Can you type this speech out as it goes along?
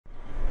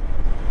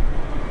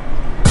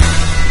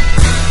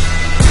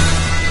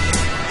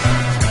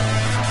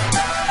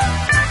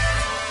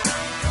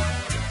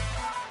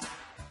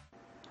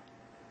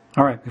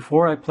Alright,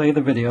 before I play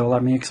the video,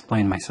 let me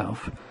explain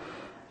myself.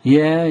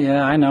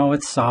 Yeah, I know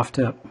it's soft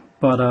tip,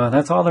 but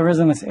that's all there is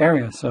in this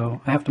area, so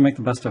I have to make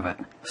the best of it.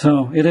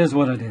 So it is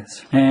what it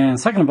is. And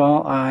second of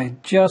all, I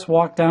just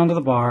walked down to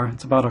the bar.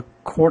 It's about a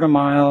quarter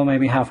mile,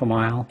 maybe half a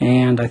mile,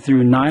 and I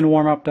threw 9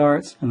 warm-up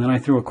darts, and then I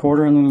threw a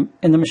quarter in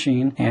the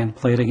machine and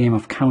played a game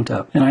of count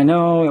up. And I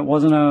know it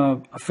wasn't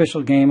an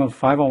official game of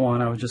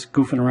 501, I was just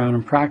goofing around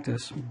in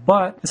practice,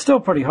 but it's still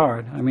pretty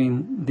hard. I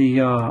mean,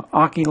 the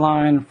Aki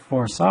line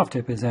for soft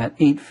tip is at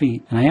 8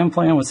 feet, and I am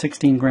playing with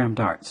 16-gram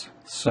darts,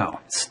 so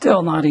it's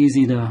still not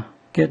easy to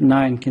get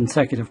 9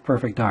 consecutive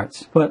perfect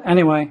darts. But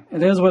anyway,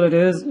 it is what it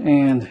is,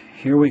 and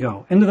here we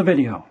go. Into the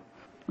video.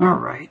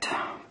 Alright,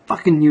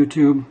 fucking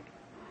YouTube.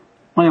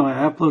 Well, anyway,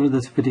 I uploaded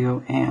this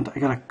video and I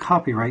got a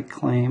copyright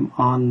claim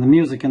on the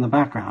music in the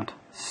background.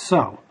 So,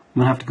 I'm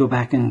going to have to go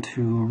back in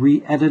to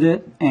re-edit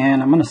it,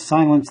 and I'm going to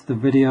silence the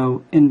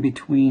video in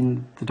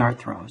between the dart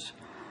throws.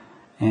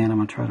 And I'm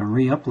going to try to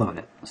re-upload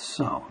it.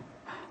 So,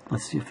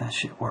 let's see if that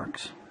shit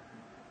works.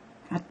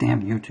 God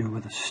damn YouTube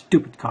with the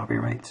stupid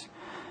copyrights.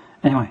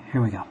 Anyway,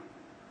 here we go.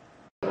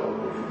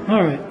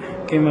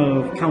 Alright, game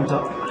of count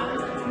up.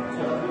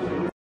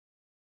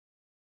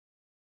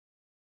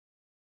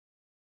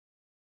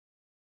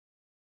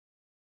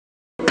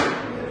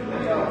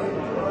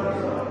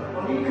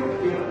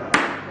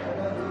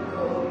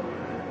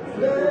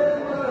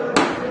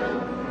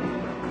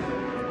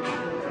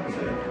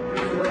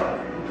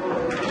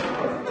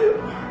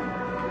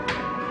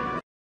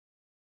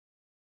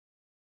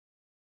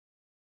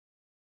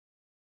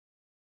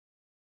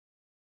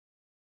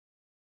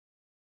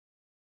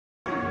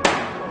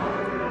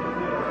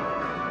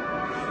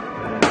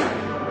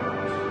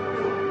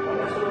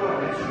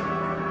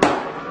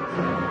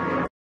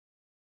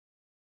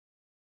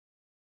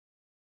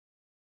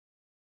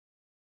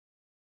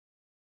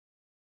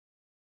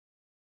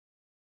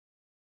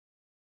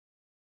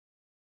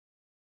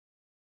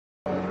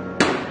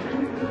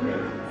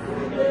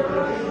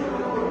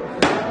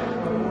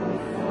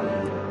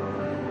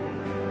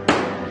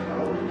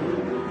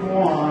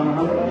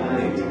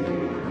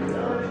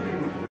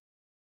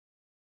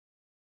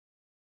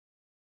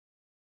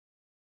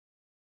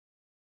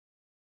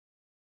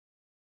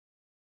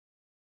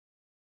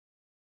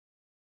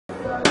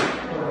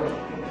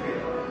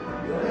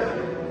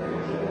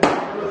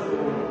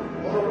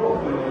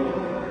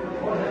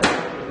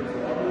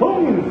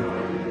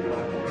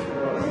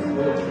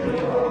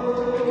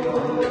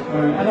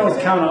 Alright, I know it's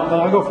count up,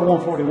 but I'll go for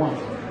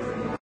 141.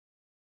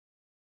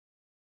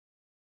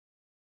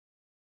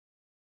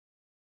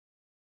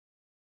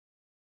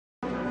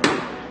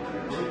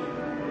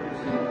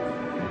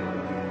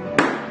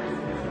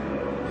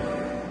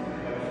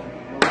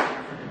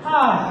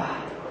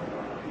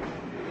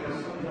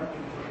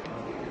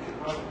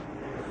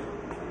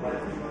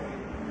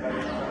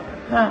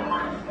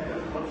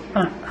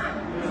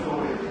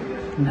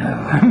 No,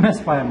 I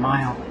missed by a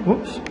mile.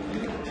 Whoops.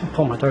 I'll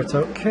pull my darts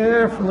out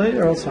carefully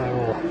or else I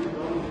will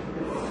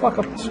fuck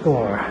up the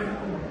score.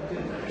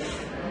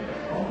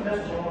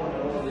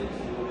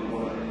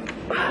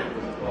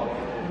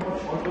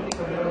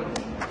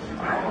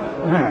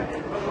 Alright,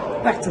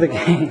 back to the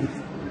game.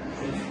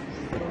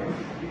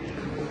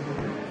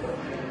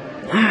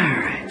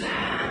 Alright.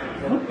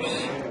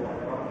 Oops.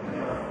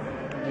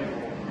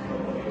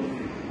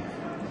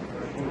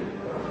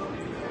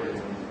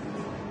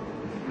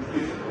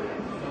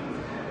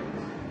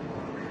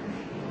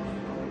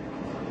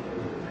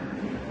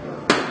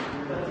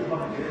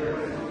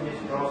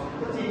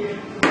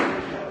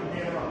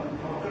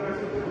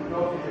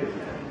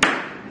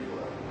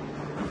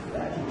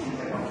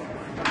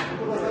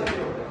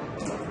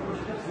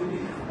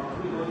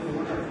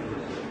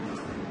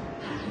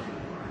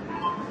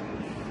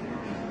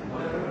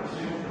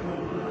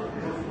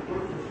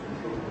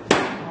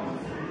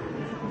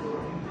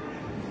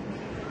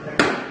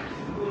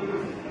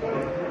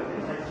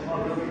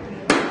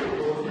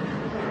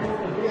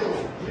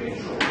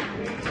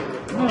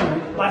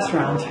 Last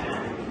round.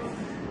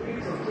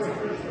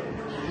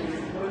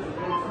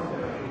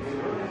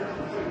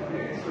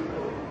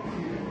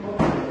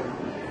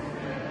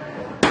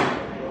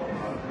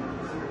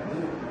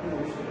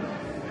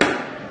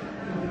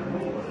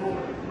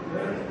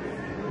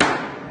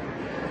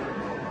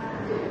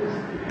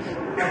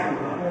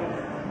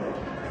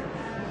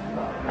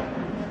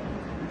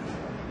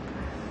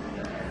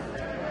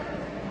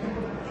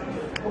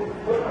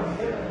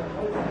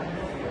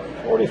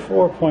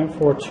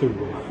 .42.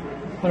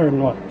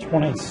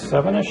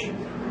 127-ish?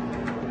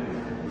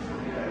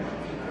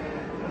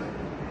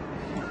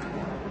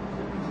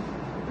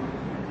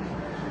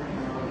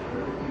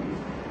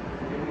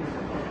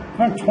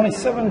 I'm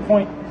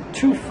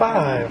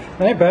 27.25.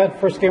 That ain't bad.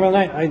 First game of the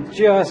night. I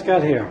just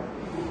got here.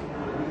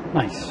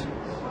 Nice.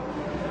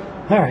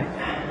 Alright.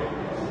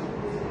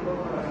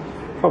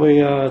 Probably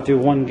do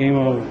one game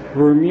of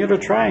Bermuda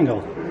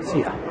Triangle.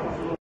 See ya.